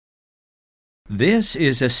This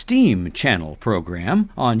is a STEAM channel program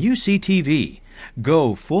on UCTV.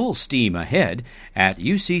 Go full steam ahead at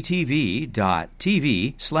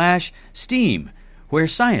uctv.tv/STEAM, where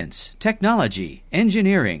science, technology,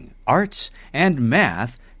 engineering, arts, and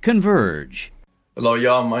math converge. Hello,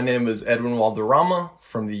 y'all. My name is Edwin Valderrama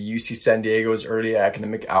from the UC San Diego's Early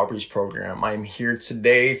Academic Outreach Program. I am here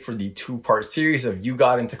today for the two-part series of You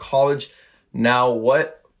Got Into College, Now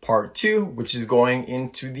What? Part 2, which is going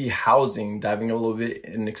into the housing, diving a little bit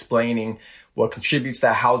and explaining what contributes to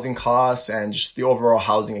that housing costs and just the overall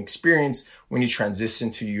housing experience when you transition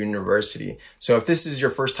to university. So if this is your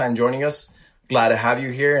first time joining us, glad to have you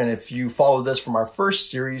here. And if you followed us from our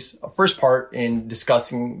first part in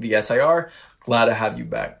discussing the SIR, glad to have you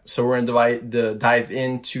back. So we're going to dive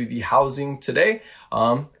into the housing today.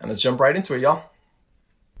 And let's jump right into it, y'all.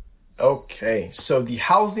 Okay, so the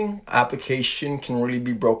housing application can really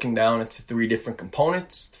be broken down into 3 different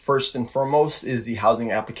components. First and foremost is the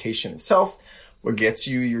housing application itself, what gets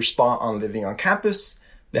you your spot on living on campus.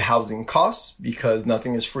 The housing costs, because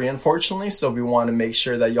nothing is free, unfortunately. So we want to make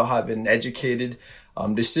sure that y'all have an educated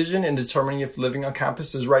decision in determining if living on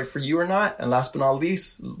campus is right for you or not. And last but not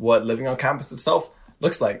least, what living on campus itself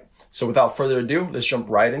looks like. So without further ado, let's jump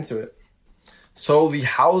right into it. So the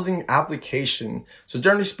housing application. So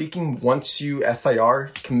generally speaking, once you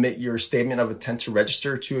SIR, commit your statement of intent to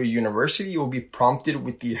register to a university, you will be prompted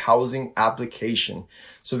with the housing application.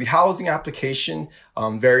 So the housing application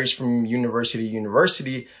varies from university to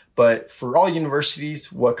university, but for all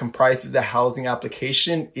universities, what comprises the housing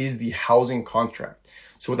application is the housing contract.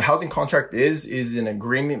 So what the housing contract is an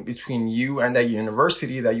agreement between you and that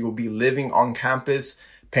university that you will be living on campus,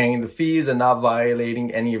 paying the fees and not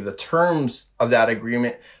violating any of the terms of that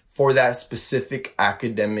agreement for that specific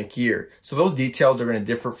academic year. So those details are going to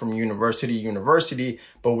differ from university to university,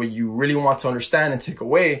 but what you really want to understand and take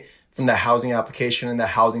away from that housing application and that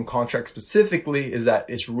housing contract specifically is that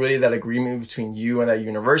it's really that agreement between you and that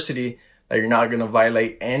university that you're not going to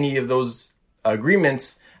violate any of those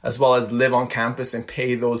agreements, as well as live on campus and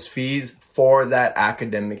pay those fees for that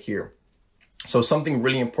academic year. So something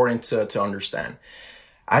really important to understand.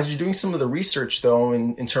 As you're doing some of the research, though,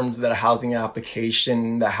 in terms of that housing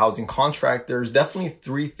application, that housing contract, there's definitely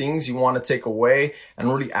 3 things you want to take away and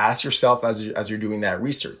really ask yourself as you're doing that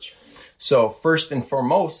research. So first and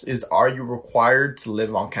foremost is, are you required to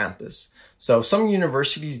live on campus? So some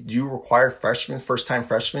universities do require first-time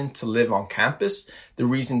freshmen to live on campus. The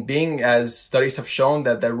reason being, as studies have shown,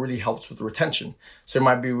 that really helps with retention. So you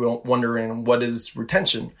might be wondering, what is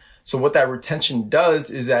retention? So what that retention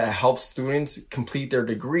does is that it helps students complete their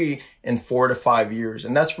degree in 4 to 5 years.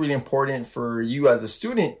 And that's really important for you as a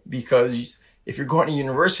student, because if you're going to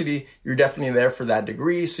university, you're definitely there for that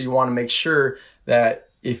degree. So you want to make sure that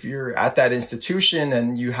if you're at that institution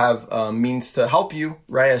and you have means to help you,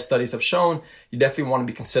 right, as studies have shown, you definitely want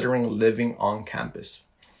to be considering living on campus.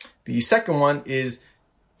 The second one is,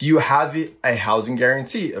 do you have a housing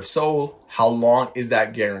guarantee? If so, how long is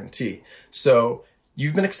that guarantee? So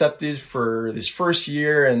you've been accepted for this first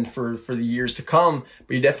year and for the years to come,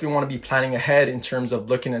 but you definitely want to be planning ahead in terms of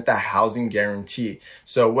looking at that housing guarantee.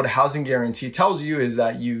 So what a housing guarantee tells you is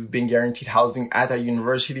that you've been guaranteed housing at that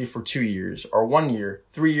university for 2 years or 1 year,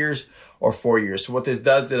 3 years, or 4 years. So what this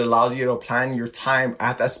does, it allows you to plan your time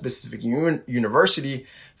at that specific university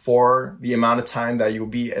for the amount of time that you'll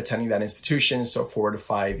be attending that institution, so 4 to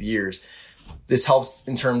 5 years. This helps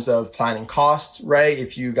in terms of planning costs, right?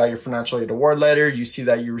 If you got your financial aid award letter, you see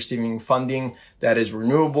that you're receiving funding that is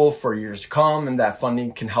renewable for years to come, and that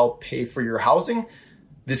funding can help pay for your housing.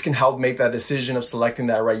 This can help make that decision of selecting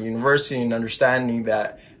that right university and understanding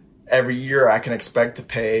that every year I can expect to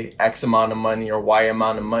pay X amount of money or Y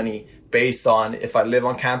amount of money based on if I live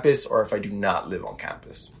on campus or if I do not live on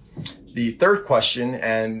campus. The third question,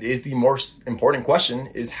 and is the most important question,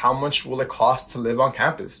 is how much will it cost to live on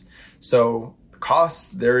campus? So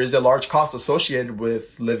there is a large cost associated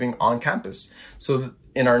with living on campus. So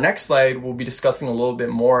in our next slide, we'll be discussing a little bit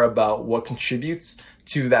more about what contributes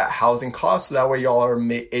to that housing cost. So that way y'all are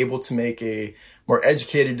able to make a more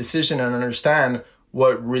educated decision and understand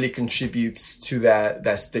what really contributes to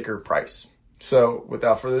that sticker price. So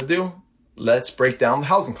without further ado, let's break down the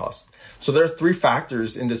housing cost. So there are 3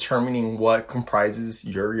 factors in determining what comprises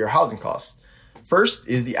your housing costs. First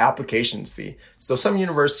is the application fee. So some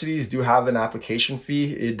universities do have an application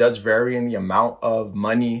fee. It does vary in the amount of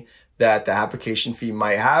money that the application fee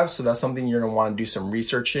might have. So that's something you're going to want to do some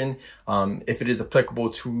research in if it is applicable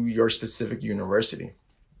to your specific university.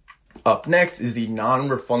 Up next is the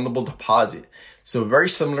non-refundable deposit. So very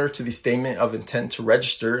similar to the statement of intent to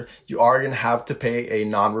register, you are going to have to pay a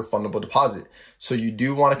non-refundable deposit. So you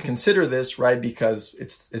do want to consider this, right? Because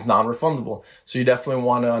it's non-refundable. So you definitely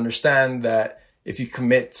want to understand that if you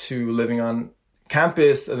commit to living on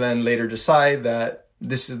campus and then later decide that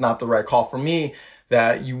this is not the right call for me,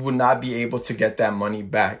 that you would not be able to get that money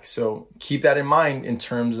back. So keep that in mind in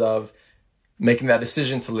terms of making that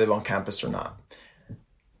decision to live on campus or not.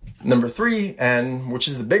 Number 3, and which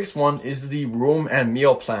is the biggest one, is the room and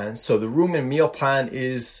meal plan. So the room and meal plan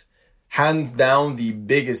is hands down the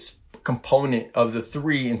biggest component of the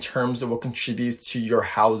 3 in terms of what contributes to your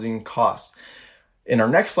housing costs. In our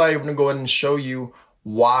next slide, we're going to go ahead and show you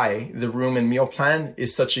why the room and meal plan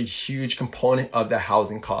is such a huge component of the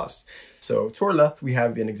housing costs. So to our left, we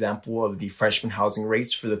have an example of the freshman housing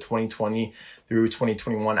rates for the 2020 through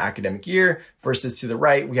 2021 academic year, versus to the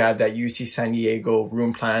right, we have that UC San Diego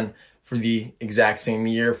room plan for the exact same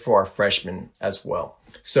year for our freshmen as well.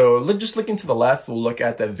 So just looking to the left, we'll look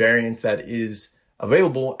at the variance that is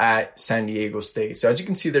available at San Diego State. So as you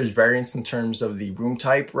can see, there's variance in terms of the room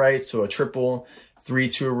type, right? So a triple,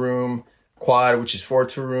 3-2 room, quad, which is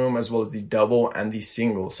 4-2 room, as well as the double and the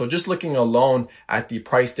single. So just looking alone at the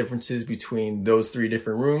price differences between those 3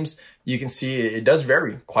 different rooms, you can see it does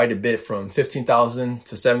vary quite a bit from $15,000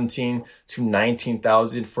 to $17,000 to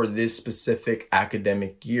 $19,000 for this specific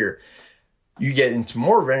academic year. You get into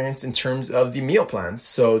more variance in terms of the meal plans.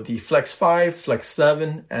 So the Flex 5, Flex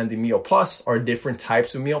 7, and the Meal Plus are different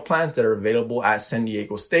types of meal plans that are available at San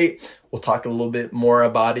Diego State. We'll talk a little bit more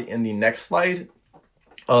about it in the next slide,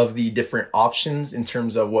 of the different options in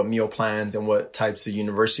terms of what meal plans and what types of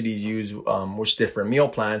universities use which different meal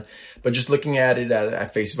plan. But just looking at it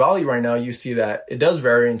at face value right now, you see that it does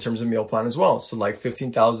vary in terms of meal plan as well. So like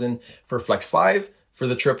 $15,000 for Flex 5 for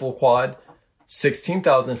the triple quad,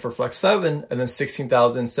 $16,000 for Flex 7, and then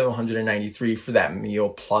 $16,793 for that Meal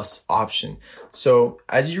Plus option. So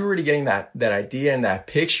as you're already getting that idea and that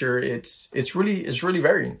picture, it's really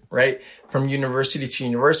varying, right? From university to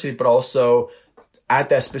university, but also at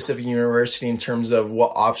that specific university in terms of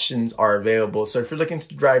what options are available. So if you're looking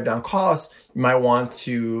to drive down costs, you might want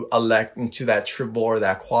to elect into that triple or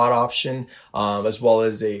that quad option, as well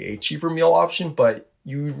as a cheaper meal option. But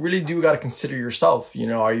you really do got to consider yourself. You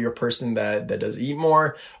know, are you a person that does eat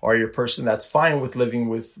more? Or are you a person that's fine with living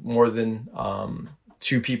with more than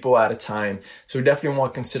 2 people at a time? So we definitely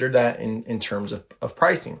want to consider that in terms of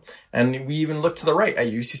pricing. And we even look to the right at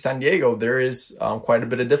UC San Diego. There is quite a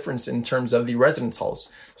bit of difference in terms of the residence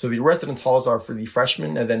halls. So the residence halls are for the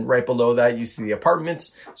freshmen, and then right below that you see the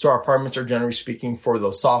apartments. So our apartments are generally speaking for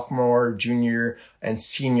those sophomore, junior, and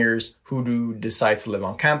seniors who do decide to live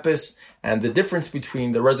on campus. And the difference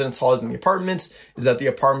between the residence halls and the apartments is that the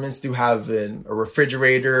apartments do have a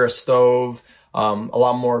refrigerator, a stove, a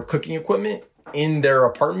lot more cooking equipment in their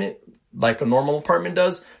apartment, like a normal apartment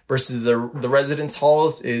does, versus the residence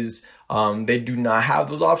halls is they do not have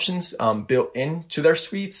those options built into their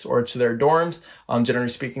suites or to their dorms. Generally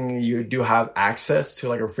speaking, you do have access to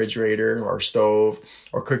like a refrigerator or stove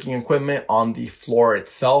or cooking equipment on the floor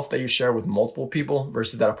itself that you share with multiple people,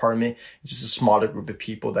 versus that apartment, it's just a smaller group of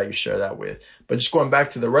people that you share that with. But just going back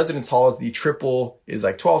to the residence halls, the triple is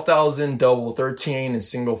like $12,000, double $13,000, and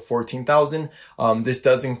single $14,000. This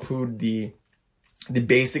does include the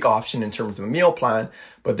basic option in terms of the meal plan,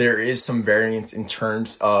 but there is some variance in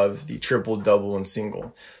terms of the triple, double, and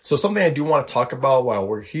single. So something I do want to talk about while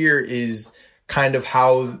we're here is kind of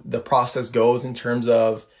how the process goes in terms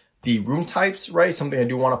of the room types, right? Something I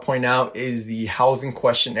do want to point out is the housing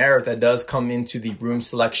questionnaire that does come into the room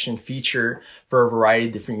selection feature for a variety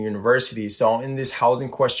of different universities. So in this housing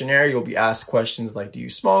questionnaire, you'll be asked questions like, do you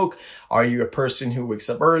smoke? Are you a person who wakes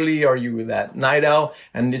up early? Are you that night owl?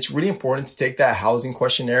 And it's really important to take that housing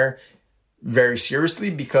questionnaire very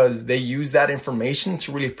seriously, because they use that information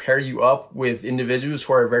to really pair you up with individuals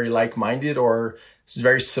who are very like-minded or it's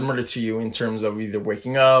very similar to you in terms of either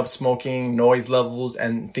waking up, smoking, noise levels,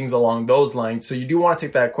 and things along those lines. So you do want to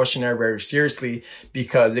take that questionnaire very seriously,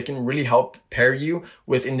 because it can really help pair you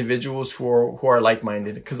with individuals who are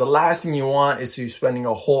like-minded. Because the last thing you want is to be spending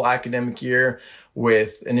a whole academic year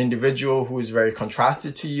with an individual who is very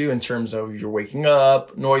contrasted to you in terms of your waking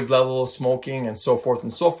up, noise level, smoking, and so forth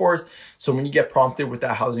and so forth. So when you get prompted with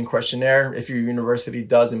that housing questionnaire, if your university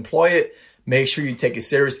does employ it, make sure you take it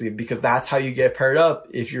seriously, because that's how you get paired up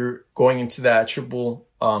if you're going into that triple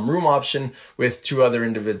room option with 2 other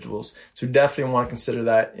individuals. So definitely want to consider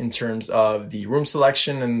that in terms of the room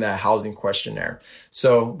selection and the housing questionnaire.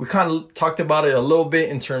 So we kind of talked about it a little bit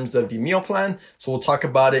in terms of the meal plan. So we'll talk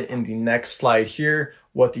about it in the next slide here,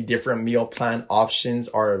 what the different meal plan options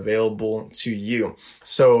are available to you.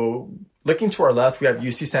 So looking to our left, we have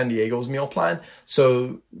UC San Diego's meal plan.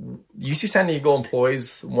 So UC San Diego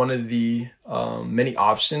employs one of the many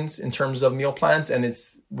options in terms of meal plans, and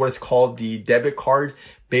it's what it's called the debit card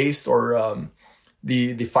based, or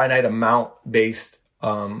the finite amount based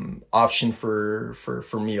option for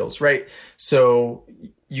meals, right? So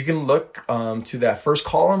you can look to that first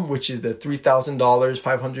column, which is the $3,000,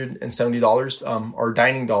 $570, or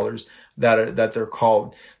dining dollars that they're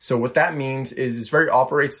called. So what that means is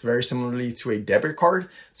operates very similarly to a debit card.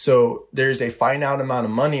 So there's a finite amount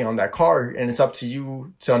of money on that card, and it's up to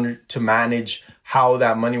you to manage how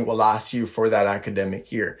that money will last you for that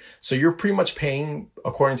academic year. So you're pretty much paying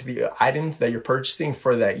according to the items that you're purchasing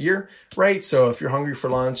for that year, right? So if you're hungry for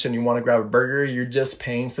lunch and you want to grab a burger, you're just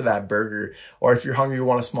paying for that burger. Or if you're hungry, you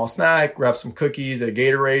want a small snack, grab some cookies, a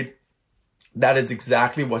Gatorade. That is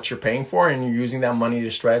exactly what you're paying for, and you're using that money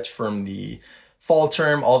to stretch from the fall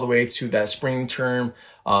term all the way to that spring term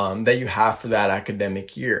that you have for that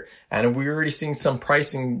academic year. And we're already seeing some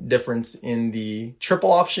pricing difference in the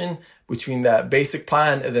triple option between that basic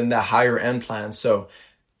plan and then that higher end plan. So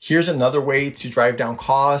here's another way to drive down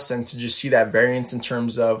costs and to just see that variance in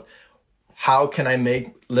terms of how can I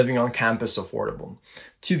make living on campus affordable.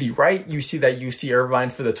 To the right, you see that UC Irvine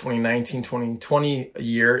for the 2019-2020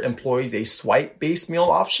 year employs a swipe-based meal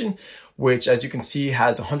option, which, as you can see,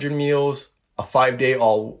 has 100 meals, a 5-day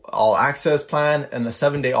all access plan, and a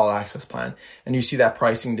 7-day all access plan. And you see that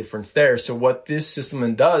pricing difference there. So what this system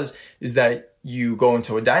then does is that you go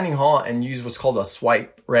into a dining hall and use what's called a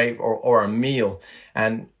swipe, right? Or a meal.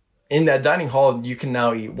 And in that dining hall, you can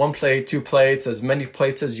now eat 1 plate, 2 plates, as many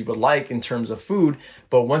plates as you would like in terms of food.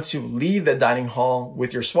 But once you leave the dining hall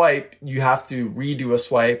with your swipe, you have to redo a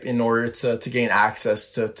swipe in order to gain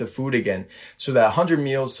access to food again. So that 100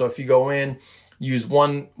 meals, so if you go in, use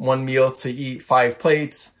one meal to eat 5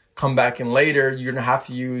 plates, come back in later, you're going to have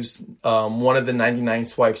to use one of the 99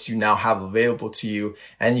 swipes you now have available to you,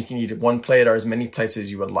 and you can eat 1 plate or as many plates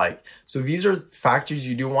as you would like. So these are factors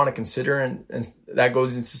you do want to consider, and that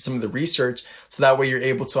goes into some of the research, so that way you're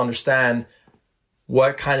able to understand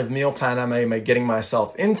what kind of meal plan am I getting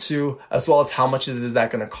myself into, as well as how much is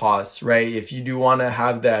that going to cost, right? If you do want to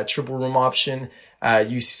have that triple room option at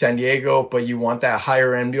UC San Diego, but you want that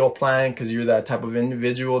higher end meal plan because you're that type of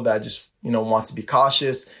individual that just wants to be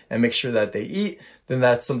cautious and make sure that they eat, then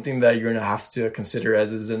that's something that you're going to have to consider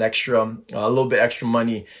as is an extra, a little bit extra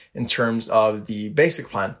money in terms of the basic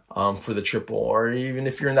plan for the triple, or even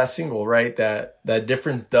if you're in that single, right? That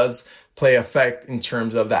difference does play effect in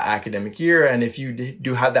terms of that academic year, and if you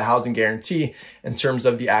do have the housing guarantee in terms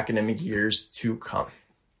of the academic years to come.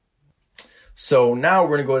 So now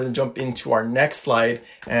we're going to go ahead and jump into our next slide,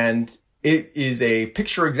 and it is a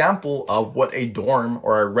picture example of what a dorm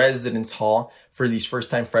or a residence hall for these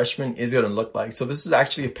first-time freshmen is going to look like. So this is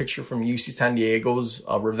actually a picture from UC San Diego's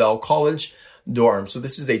Revelle College dorm. So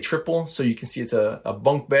this is a triple. So you can see it's a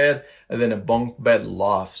bunk bed and then a bunk bed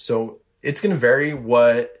loft. So it's going to vary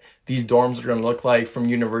what these dorms are going to look like from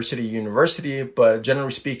university to university. But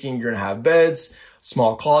generally speaking, you're going to have beds,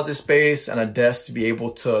 small closet space, and a desk to be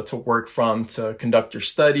able to work from, to conduct your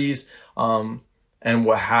studies, and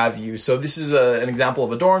what have you. So this is an example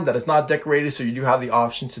of a dorm that is not decorated. So you do have the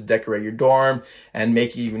option to decorate your dorm and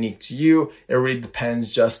make it unique to you. It really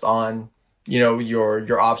depends just on,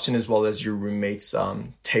 your option as well as your roommate's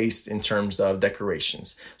taste in terms of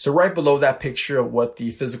decorations. So right below that picture of what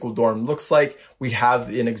the physical dorm looks like, we have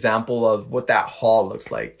an example of what that hall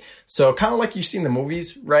looks like. So kind of like you see in the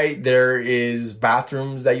movies, right? There is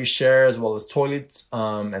bathrooms that you share as well as toilets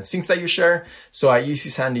and sinks that you share. So at UC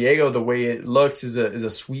San Diego, the way it looks is a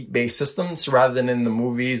suite-based system. So rather than in the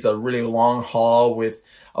movies, a really long hall with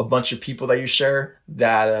a bunch of people that you share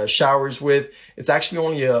that showers with, it's actually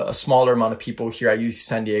only a smaller amount of people here at UC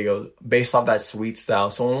San Diego based off that suite style.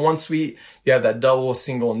 So in one suite, you have that double,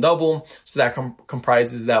 single, and double. So that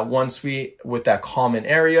comprises that one suite with that common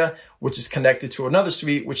area, which is connected to another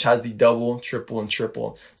suite, which has the double, triple, and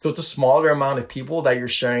triple. So it's a smaller amount of people that you're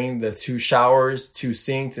sharing the 2 showers, 2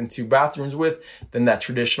 sinks, and 2 bathrooms with than that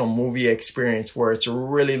traditional movie experience where it's a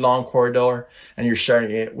really long corridor and you're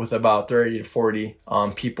sharing it with about 30 to 40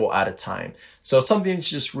 people at a time. So something to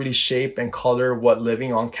just really shape and color what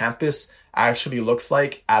living on campus actually looks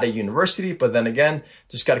like at a university. But then again,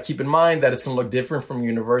 just got to keep in mind that it's going to look different from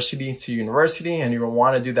university to university, and you're going to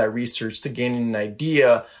want to do that research to gain an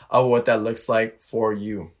idea of what that looks like for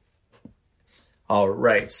you. All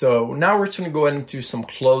right, so now we're just going to go into some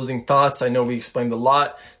closing thoughts. I know we explained a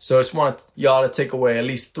lot, so I just want y'all to take away at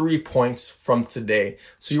least 3 points from today.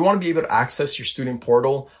 So you want to be able to access your student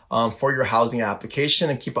portal for your housing application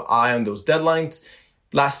and keep an eye on those deadlines.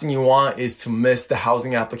 Last thing you want is to miss the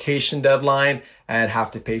housing application deadline and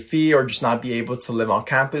have to pay fee or just not be able to live on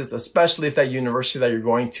campus, especially if that university that you're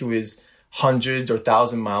going to is hundreds or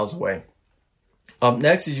 1,000 miles away. Up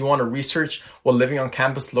next is you want to research what living on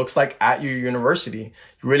campus looks like at your university.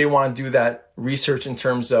 You really want to do that research in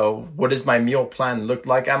terms of what does my meal plan look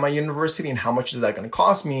like at my university and how much is that going to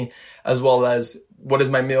cost me, as well as what does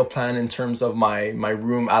my meal plan in terms of my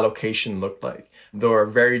room allocation look like. There are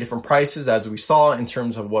very different prices, as we saw, in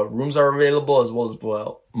terms of what rooms are available, as well as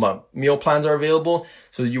meal plans are available.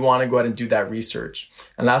 So you want to go ahead and do that research.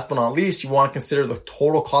 And last but not least, you want to consider the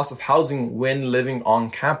total cost of housing when living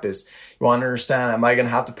on campus. You want to understand, am I going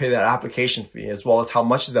to have to pay that application fee, as well as how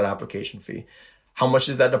much is that application fee? How much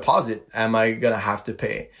is that deposit am I going to have to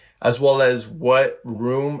pay? As well as what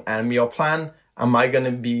room and meal plan am I going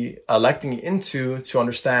to be electing into to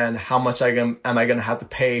understand how much am I going to have to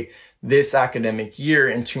pay this academic year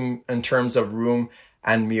in terms of room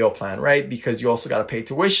and meal plan, right? Because you also got to pay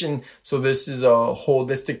tuition. So this is a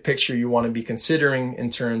holistic picture you want to be considering in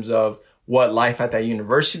terms of what life at that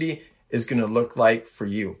university is going to look like for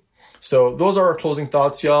you. So those are our closing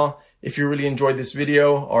thoughts, y'all. If you really enjoyed this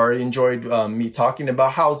video or enjoyed me talking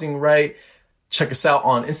about housing, right? Check us out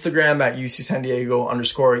on Instagram at UC San Diego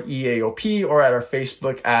 _EAOP or at our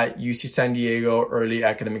Facebook at UC San Diego Early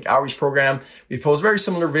Academic Outreach Program. We post very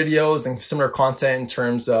similar videos and similar content in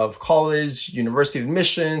terms of college, university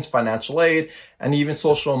admissions, financial aid, and even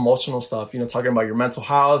social emotional stuff, talking about your mental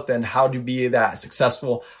health and how to be that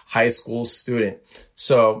successful high school student.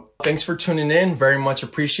 So thanks for tuning in. Very much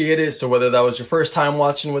appreciate it. So whether that was your first time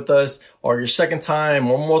watching with us or your second time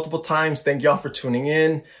or multiple times, thank y'all for tuning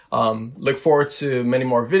in. Look forward to many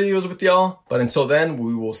more videos with y'all. But until then,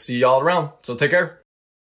 we will see y'all around. So take care.